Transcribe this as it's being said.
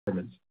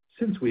performance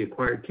since we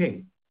acquired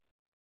King.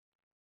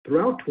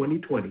 Throughout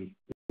 2020,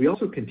 we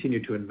also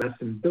continue to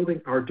invest in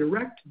building our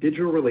direct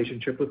digital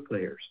relationship with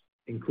players,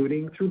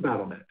 including through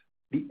Battle.net,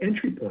 the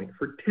entry point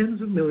for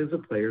tens of millions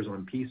of players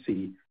on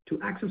PC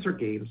to access our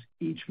games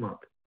each month.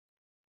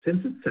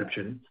 Since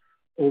inception,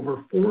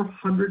 over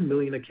 400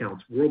 million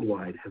accounts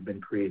worldwide have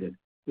been created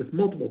with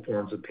multiple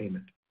forms of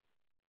payment.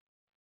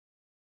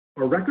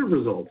 Our record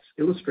results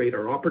illustrate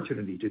our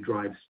opportunity to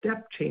drive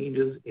step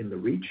changes in the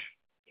reach,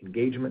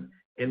 engagement,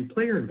 and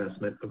player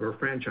investment of our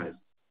franchises.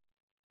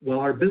 While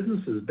our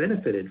businesses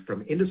benefited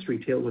from industry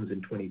tailwinds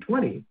in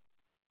 2020,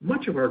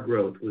 much of our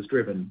growth was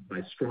driven by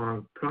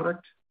strong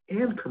product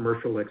and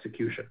commercial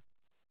execution.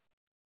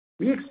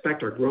 We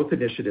expect our growth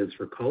initiatives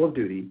for Call of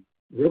Duty,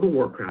 World of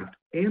Warcraft,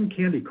 and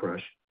Candy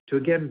Crush to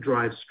again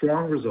drive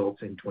strong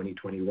results in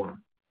 2021.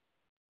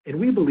 And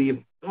we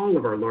believe all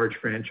of our large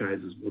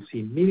franchises will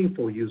see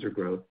meaningful user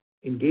growth,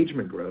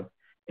 engagement growth,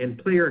 and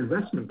player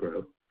investment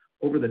growth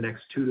over the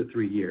next 2 to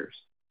 3 years.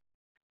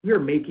 We are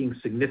making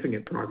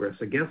significant progress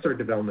against our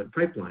development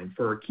pipeline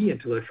for our key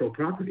intellectual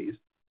properties,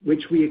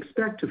 which we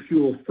expect to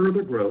fuel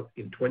further growth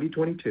in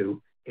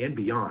 2022 and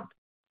beyond.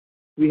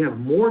 We have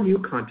more new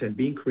content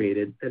being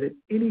created than at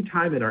any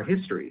time in our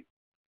history,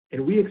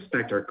 and we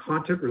expect our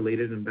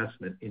content-related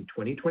investment in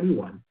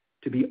 2021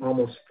 to be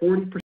almost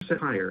 40%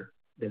 higher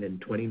than in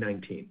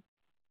 2019.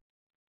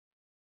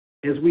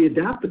 As we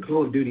adapt the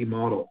Call of Duty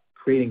model,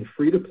 creating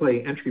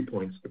free-to-play entry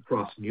points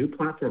across new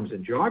platforms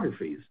and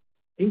geographies,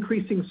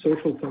 increasing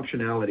social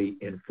functionality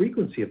and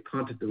frequency of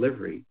content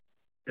delivery,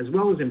 as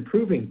well as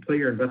improving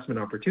player investment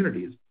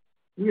opportunities,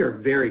 we are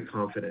very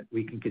confident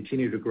we can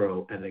continue to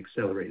grow at an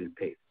accelerated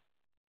pace.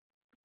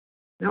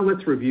 Now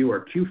let's review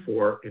our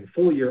Q4 and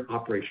full year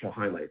operational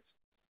highlights,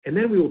 and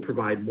then we will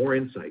provide more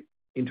insight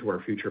into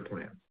our future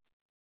plans.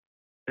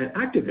 At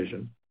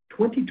Activision,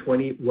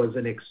 2020 was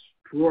an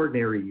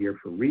extraordinary year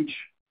for reach,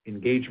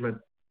 engagement,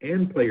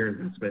 and player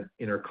investment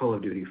in our Call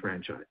of Duty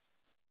franchise.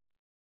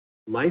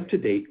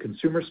 Life-to-date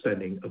consumer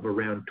spending of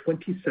around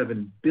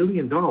 $27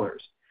 billion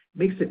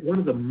makes it one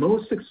of the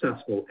most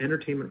successful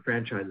entertainment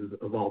franchises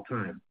of all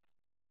time.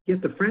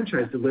 Yet the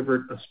franchise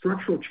delivered a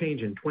structural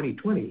change in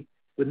 2020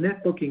 with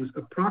net bookings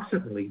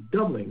approximately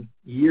doubling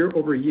year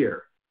over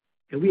year,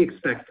 and we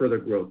expect further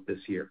growth this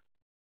year.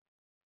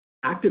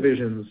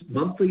 Activision's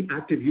monthly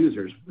active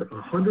users were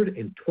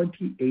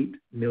 128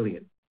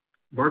 million,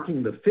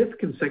 marking the 5th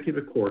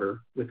consecutive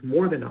quarter with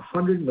more than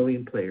 100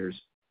 million players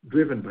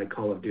driven by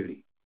Call of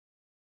Duty.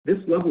 This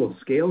level of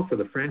scale for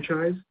the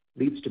franchise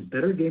leads to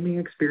better gaming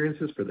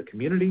experiences for the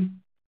community,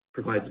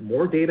 provides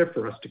more data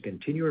for us to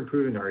continue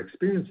improving our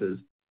experiences,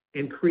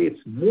 and creates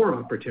more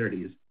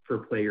opportunities for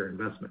player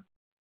investment.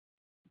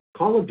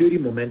 Call of Duty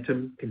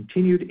momentum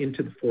continued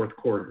into the fourth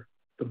quarter,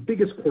 the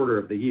biggest quarter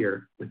of the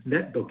year, with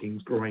net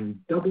bookings growing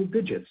double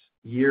digits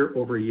year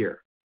over year.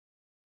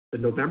 The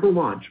November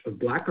launch of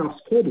Black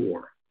Ops Cold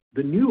War,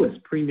 the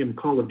newest premium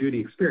Call of Duty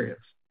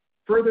experience,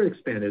 further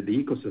expanded the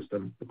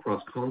ecosystem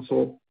across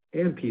console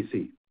and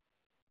PC.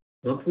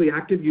 Monthly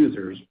active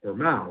users, or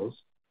MAUs,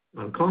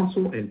 on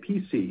console and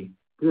PC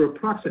grew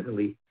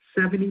approximately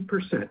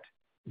 70%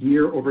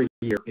 year over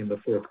year in the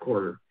fourth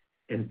quarter,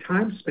 and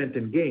time spent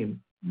in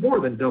game more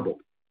than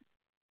doubled.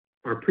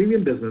 Our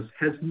premium business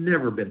has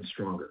never been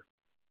stronger.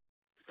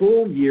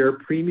 Full year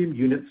premium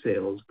unit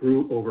sales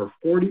grew over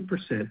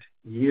 40%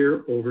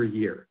 year over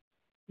year,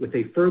 with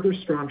a further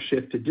strong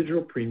shift to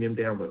digital premium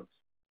downloads.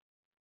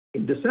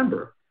 In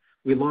December,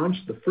 we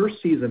launched the first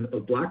season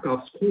of Black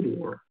Ops Cold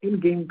War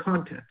in-game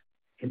content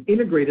and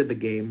integrated the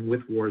game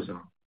with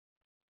Warzone.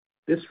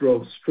 This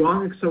drove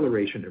strong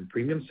acceleration in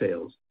premium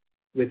sales,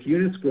 with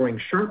units growing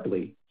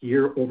sharply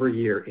year over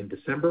year in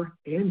December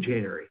and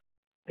January,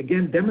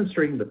 again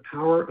demonstrating the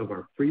power of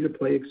our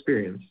free-to-play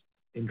experience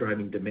in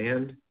driving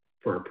demand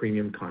for our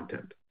premium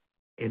content.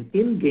 And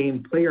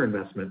in-game player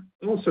investment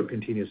also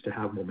continues to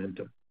have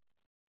momentum.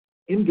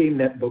 In-game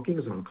net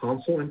bookings on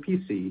console and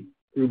PC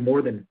grew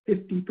more than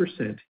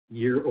 50%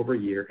 year over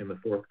year in the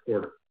fourth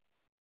quarter.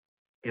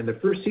 And the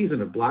first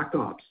season of Black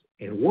Ops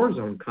and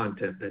Warzone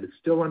content that is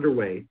still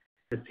underway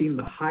has seen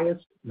the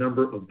highest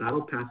number of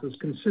battle passes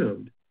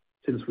consumed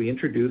since we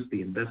introduced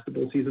the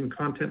investable season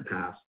content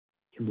pass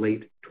in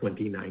late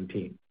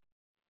 2019.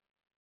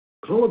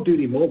 Call of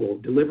Duty Mobile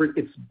delivered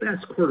its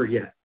best quarter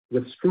yet,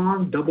 with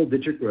strong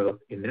double-digit growth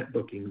in net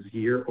bookings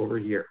year over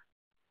year.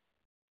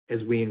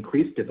 As we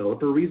increase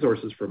developer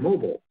resources for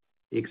mobile,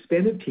 the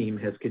expanded team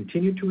has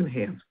continued to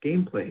enhance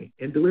gameplay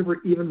and deliver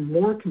even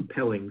more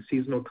compelling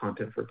seasonal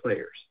content for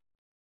players.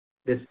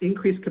 This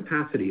increased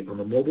capacity on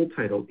the mobile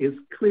title is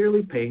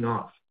clearly paying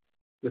off,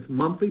 with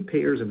monthly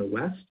payers in the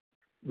West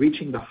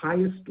reaching the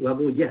highest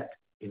level yet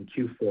in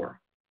Q4,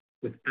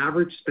 with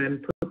average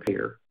spend per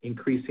payer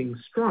increasing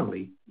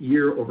strongly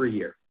year over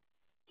year.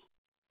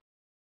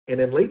 And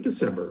in late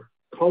December,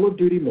 Call of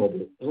Duty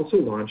Mobile also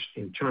launched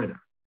in China,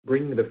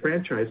 bringing the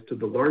franchise to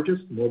the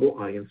largest mobile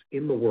audience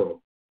in the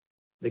world.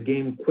 The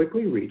game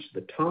quickly reached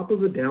the top of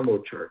the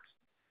download charts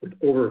with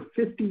over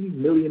 50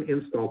 million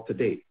installs to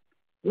date,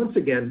 once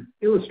again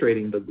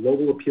illustrating the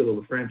global appeal of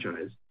the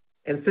franchise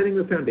and setting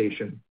the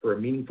foundation for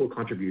a meaningful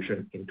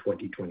contribution in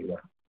 2021.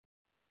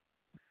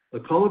 The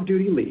Call of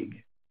Duty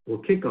League will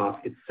kick off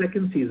its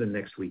second season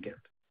next weekend.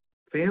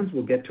 Fans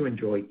will get to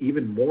enjoy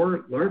even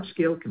more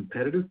large-scale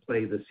competitive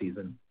play this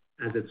season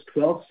as its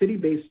 12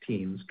 city-based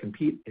teams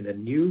compete in a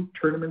new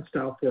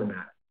tournament-style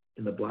format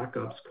in the Black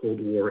Ops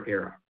Cold War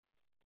era.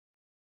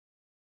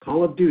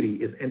 Call of Duty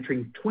is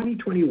entering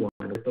 2021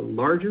 with the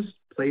largest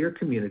player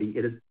community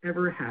it has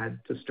ever had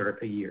to start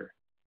a year.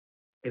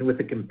 And with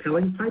a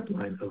compelling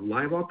pipeline of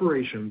live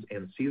operations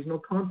and seasonal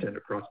content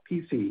across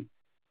PC,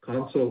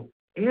 console,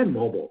 and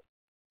mobile,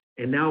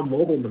 and now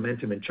mobile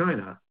momentum in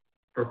China,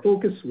 our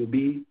focus will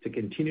be to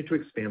continue to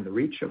expand the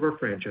reach of our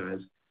franchise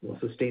while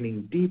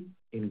sustaining deep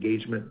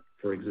engagement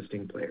for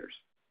existing players.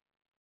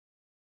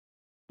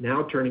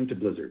 Now turning to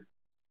Blizzard.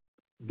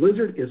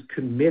 Blizzard is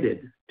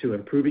committed to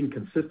improving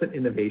consistent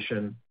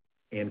innovation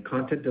and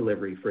content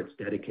delivery for its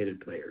dedicated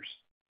players.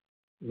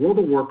 World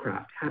of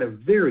Warcraft had a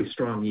very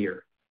strong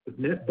year, with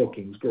net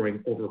bookings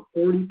growing over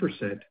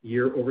 40%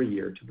 year over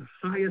year to the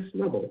highest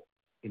level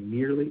in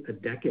nearly a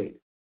decade.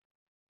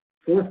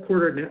 Fourth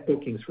quarter net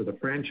bookings for the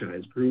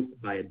franchise grew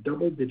by a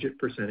double-digit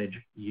percentage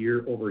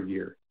year over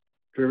year,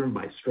 driven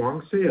by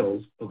strong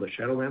sales of the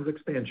Shadowlands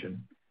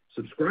expansion,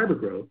 subscriber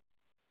growth,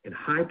 and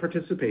high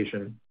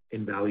participation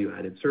in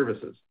value-added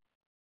services.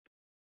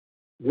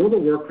 World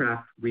of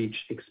Warcraft reach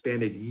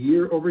expanded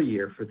year over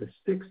year for the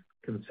sixth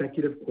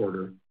consecutive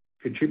quarter,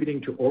 contributing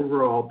to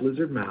overall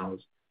Blizzard MAUs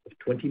of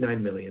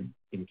 29 million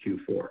in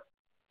Q4.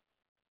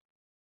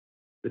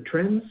 The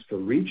trends for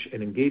reach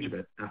and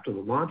engagement after the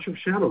launch of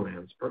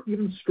Shadowlands are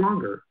even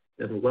stronger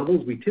than the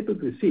levels we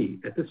typically see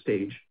at this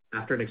stage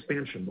after an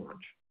expansion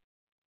launch.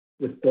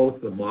 With both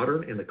the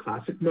modern and the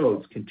classic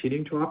modes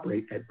continuing to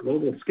operate at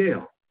global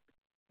scale,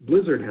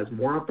 Blizzard has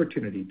more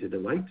opportunity to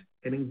delight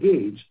and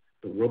engage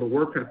the World of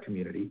Warcraft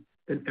community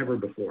than ever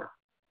before.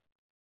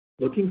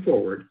 Looking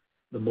forward,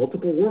 the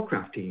multiple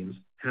Warcraft teams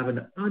have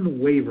an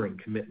unwavering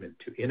commitment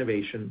to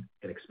innovation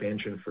and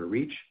expansion for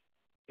reach,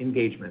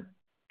 engagement,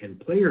 and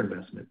player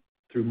investment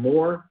through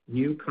more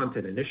new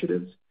content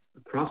initiatives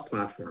across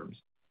platforms,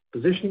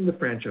 positioning the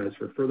franchise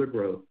for further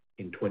growth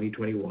in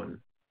 2021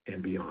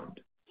 and beyond.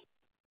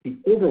 The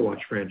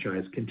Overwatch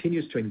franchise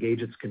continues to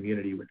engage its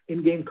community with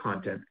in-game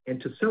content and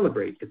to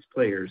celebrate its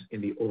players in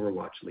the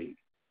Overwatch League,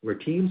 where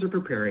teams are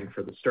preparing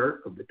for the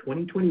start of the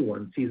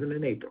 2021 season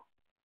in April.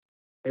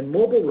 And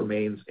mobile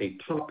remains a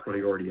top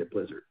priority at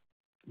Blizzard,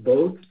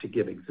 both to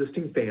give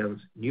existing fans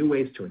new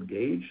ways to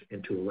engage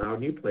and to allow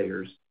new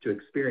players to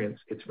experience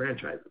its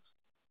franchises.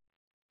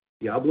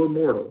 Diablo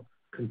Immortal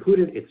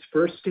concluded its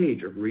first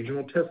stage of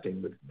regional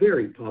testing with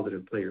very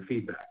positive player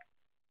feedback,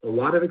 a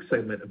lot of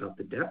excitement about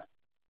the depth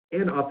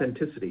and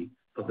authenticity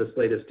of this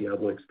latest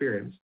Diablo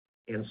experience,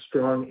 and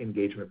strong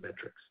engagement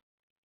metrics.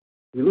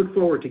 We look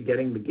forward to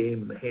getting the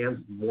game in the hands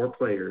of more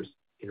players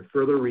in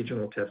further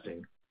regional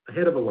testing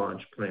ahead of a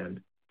launch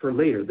planned for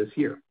later this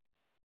year.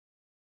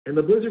 And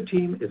the Blizzard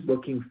team is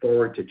looking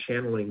forward to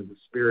channeling the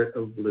spirit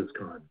of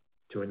BlizzCon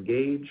to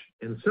engage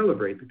and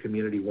celebrate the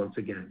community once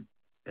again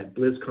at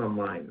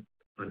BlizzConline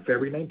on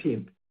February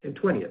 19th and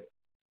 20th,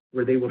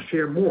 where they will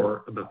share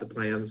more about the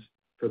plans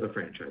for the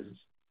franchises.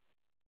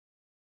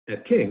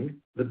 At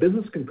King, the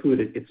business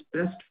concluded its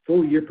best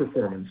full-year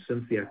performance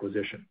since the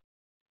acquisition.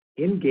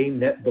 In-game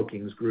net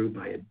bookings grew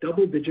by a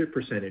double-digit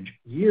percentage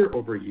year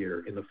over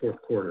year in the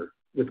fourth quarter,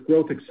 with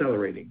growth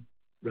accelerating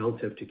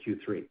relative to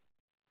Q3.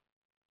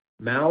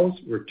 MAUs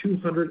were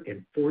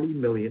 240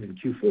 million in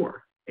Q4,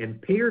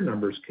 and payer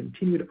numbers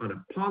continued on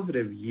a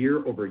positive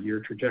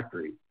year-over-year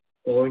trajectory,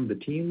 following the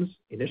team's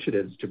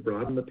initiatives to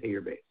broaden the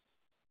payer base.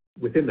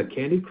 Within the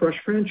Candy Crush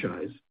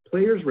franchise,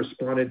 players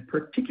responded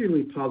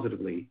particularly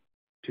positively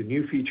to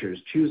new features,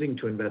 choosing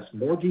to invest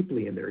more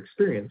deeply in their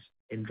experience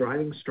and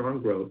driving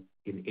strong growth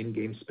in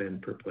in-game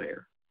spend per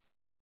player.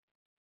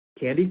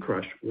 Candy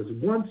Crush was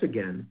once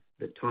again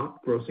the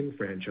top grossing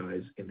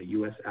franchise in the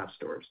U.S. app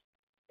stores,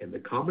 and the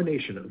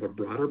combination of a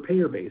broader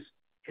payer base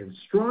and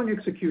strong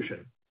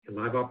execution in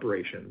live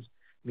operations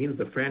means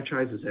the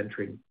franchise is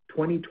entering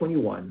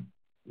 2021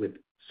 with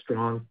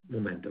strong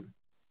momentum.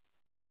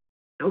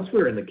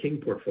 Elsewhere in the King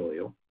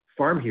portfolio,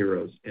 Farm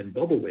Heroes and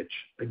Bubble Witch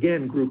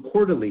again grew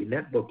quarterly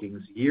net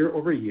bookings year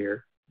over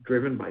year,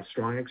 driven by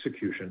strong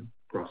execution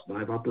across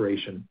live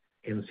operation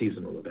and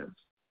seasonal events.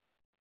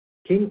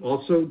 King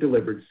also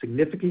delivered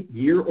significant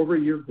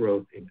year-over-year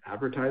growth in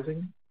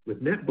advertising,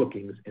 with net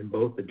bookings in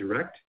both the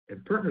direct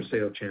and partner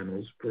sale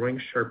channels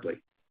growing sharply.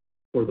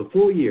 For the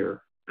full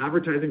year,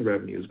 advertising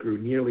revenues grew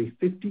nearly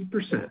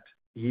 50%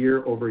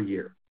 year over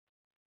year.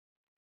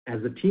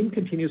 As the team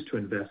continues to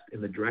invest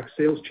in the direct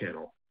sales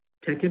channel,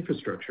 tech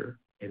infrastructure,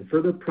 and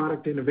further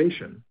product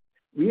innovation,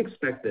 we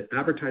expect the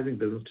advertising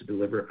business to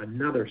deliver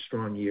another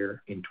strong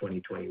year in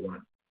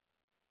 2021.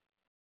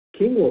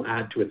 King will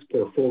add to its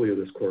portfolio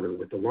this quarter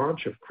with the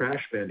launch of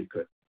Crash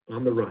Bandicoot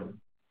on the Run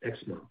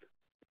next month.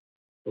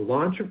 The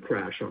launch of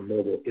Crash on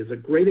mobile is a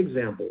great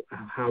example of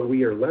how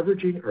we are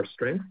leveraging our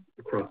strength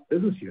across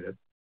business units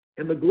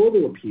and the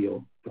global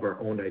appeal of our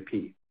owned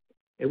IP,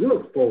 and we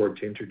look forward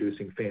to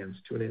introducing fans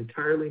to an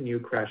entirely new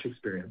Crash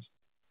experience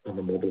on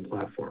the mobile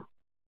platform.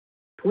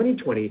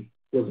 2020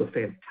 was a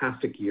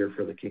fantastic year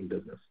for the King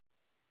business,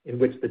 in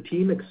which the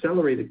team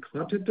accelerated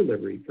content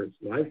delivery for its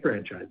live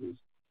franchises,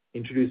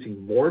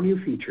 introducing more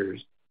new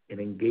features and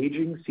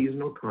engaging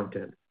seasonal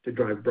content to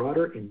drive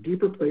broader and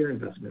deeper player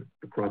investment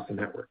across the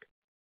network.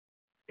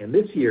 And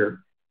this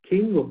year,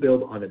 King will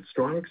build on its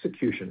strong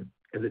execution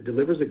as it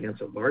delivers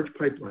against a large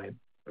pipeline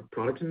of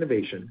product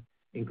innovation,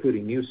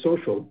 including new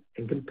social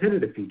and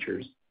competitive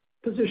features,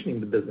 positioning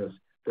the business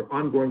for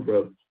ongoing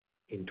growth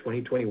in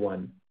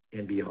 2021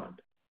 and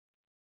beyond.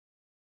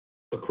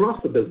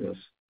 Across the business,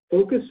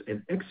 focus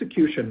and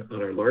execution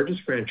on our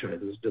largest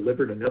franchises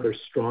delivered another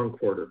strong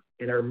quarter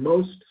and our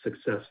most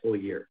successful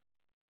year.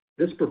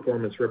 This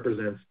performance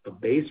represents a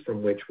base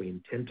from which we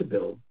intend to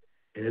build,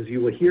 and as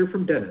you will hear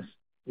from Dennis,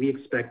 we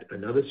expect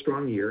another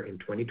strong year in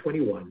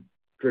 2021,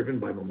 driven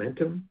by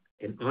momentum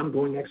and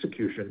ongoing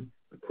execution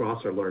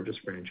across our largest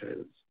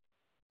franchises.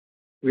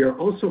 We are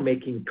also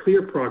making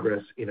clear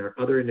progress in our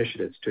other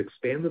initiatives to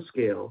expand the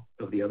scale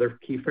of the other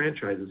key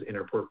franchises in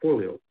our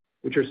portfolio,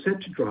 which are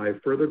set to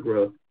drive further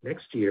growth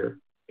next year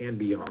and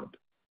beyond.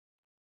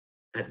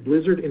 At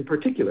Blizzard in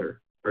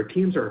particular, our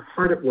teams are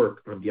hard at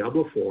work on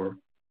Diablo IV,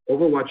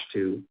 Overwatch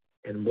 2,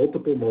 and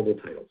multiple mobile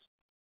titles.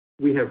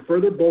 We have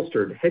further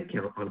bolstered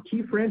headcount on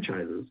key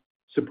franchises,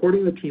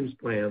 supporting the team's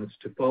plans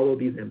to follow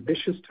these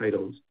ambitious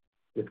titles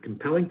with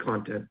compelling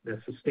content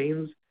that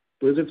sustains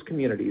Blizzard's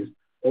communities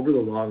over the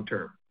long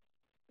term.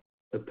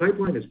 The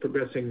pipeline is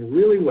progressing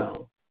really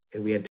well,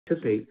 and we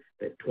anticipate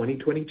that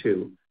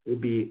 2022 will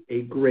be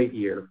a great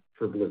year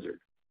for Blizzard.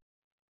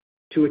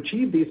 To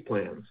achieve these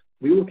plans,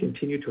 we will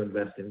continue to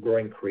invest in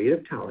growing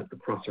creative talent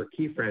across our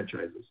key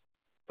franchises,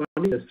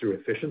 funding this through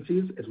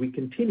efficiencies as we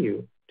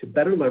continue to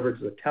better leverage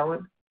the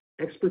talent,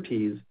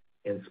 expertise,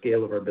 and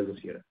scale of our business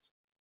units.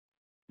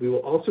 We will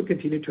also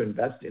continue to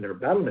invest in our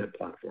Battle.net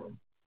platform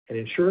and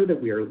ensure that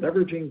we are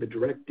leveraging the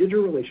direct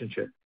digital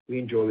relationship we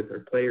enjoy with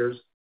our players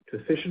to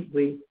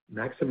efficiently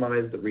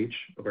maximize the reach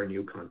of our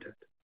new content.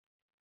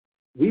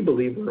 We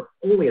believe we're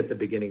only at the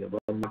beginning of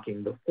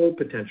unlocking the full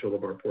potential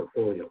of our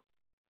portfolio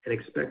and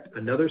expect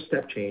another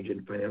step change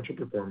in financial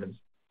performance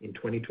in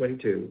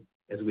 2022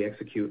 as we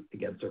execute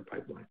against our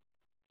pipeline.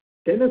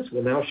 Dennis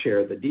will now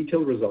share the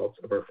detailed results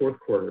of our fourth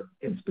quarter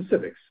and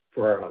specifics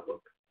for our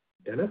outlook.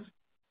 Dennis?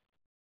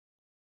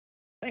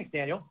 Thanks,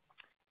 Daniel.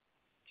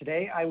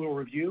 Today, I will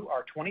review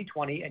our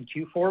 2020 and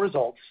Q4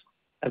 results,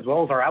 as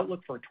well as our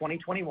outlook for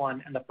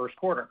 2021 and the first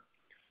quarter.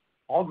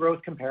 All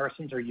growth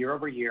comparisons are year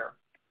over year.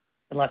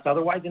 Unless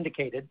otherwise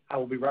indicated, I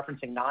will be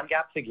referencing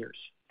non-GAAP figures.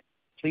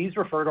 Please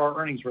refer to our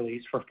earnings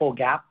release for full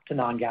GAAP to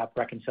non-GAAP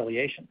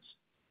reconciliations.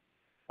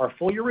 Our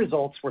full year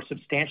results were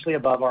substantially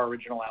above our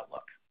original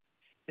outlook.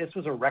 This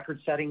was a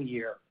record-setting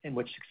year in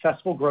which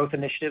successful growth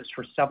initiatives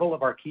for several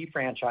of our key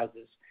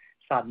franchises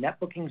saw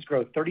net bookings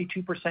grow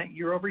 32%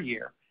 year over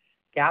year,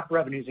 GAAP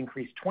revenues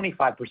increased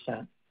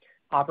 25%,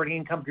 operating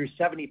income grew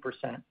 70%,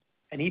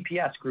 and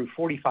EPS grew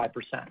 45%,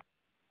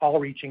 all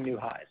reaching new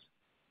highs.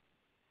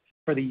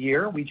 For the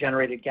year, we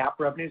generated GAAP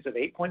revenues of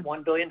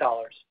 $8.1 billion.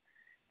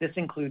 This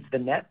includes the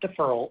net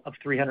deferral of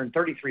 $333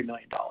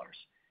 million.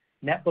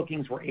 Net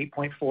bookings were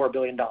 $8.4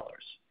 billion.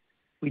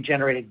 We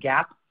generated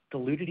GAAP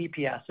diluted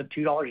EPS of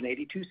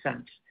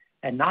 $2.82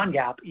 and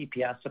non-GAAP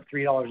EPS of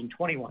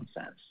 $3.21.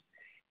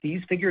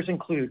 These figures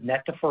include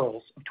net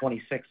deferrals of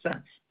 26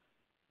 cents.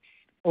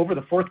 Over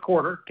the fourth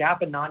quarter,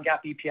 GAAP and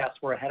non-GAAP EPS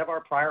were ahead of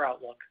our prior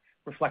outlook,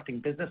 reflecting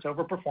business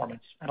overperformance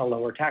and a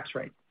lower tax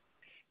rate.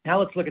 Now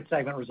let's look at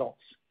segment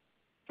results.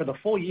 For the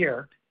full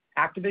year,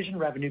 Activision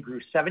revenue grew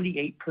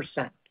 78%,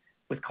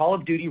 with Call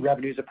of Duty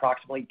revenues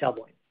approximately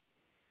doubling.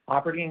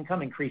 Operating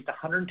income increased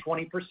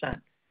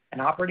 120%,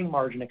 and operating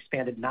margin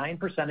expanded 9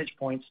 percentage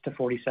points to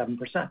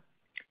 47%.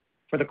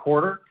 For the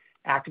quarter,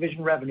 Activision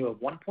revenue of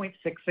 $1.66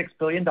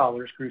 billion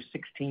grew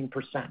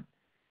 16%,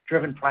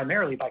 driven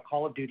primarily by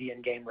Call of Duty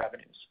in-game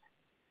revenues.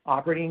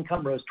 Operating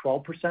income rose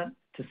 12%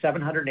 to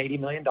 $780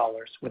 million,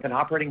 with an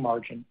operating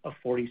margin of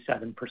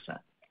 47%.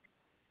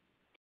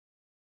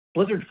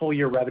 Blizzard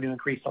full-year revenue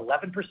increased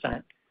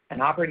 11%,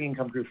 and operating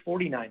income grew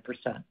 49%,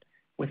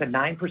 with a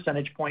 9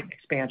 percentage point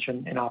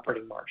expansion in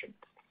operating margin.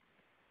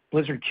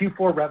 Blizzard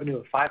Q4 revenue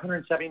of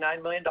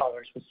 $579 million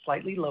was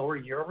slightly lower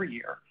year over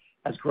year,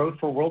 as growth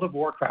for World of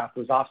Warcraft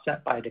was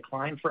offset by a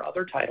decline for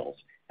other titles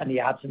and the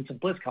absence of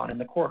BlizzCon in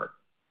the quarter.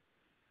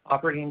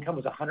 Operating income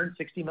was $160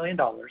 million,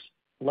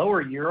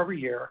 lower year over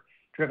year,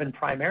 driven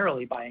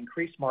primarily by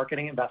increased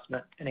marketing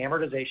investment and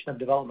amortization of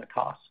development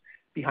costs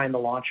behind the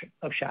launch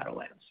of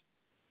Shadowlands.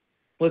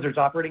 Blizzard's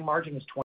operating margin was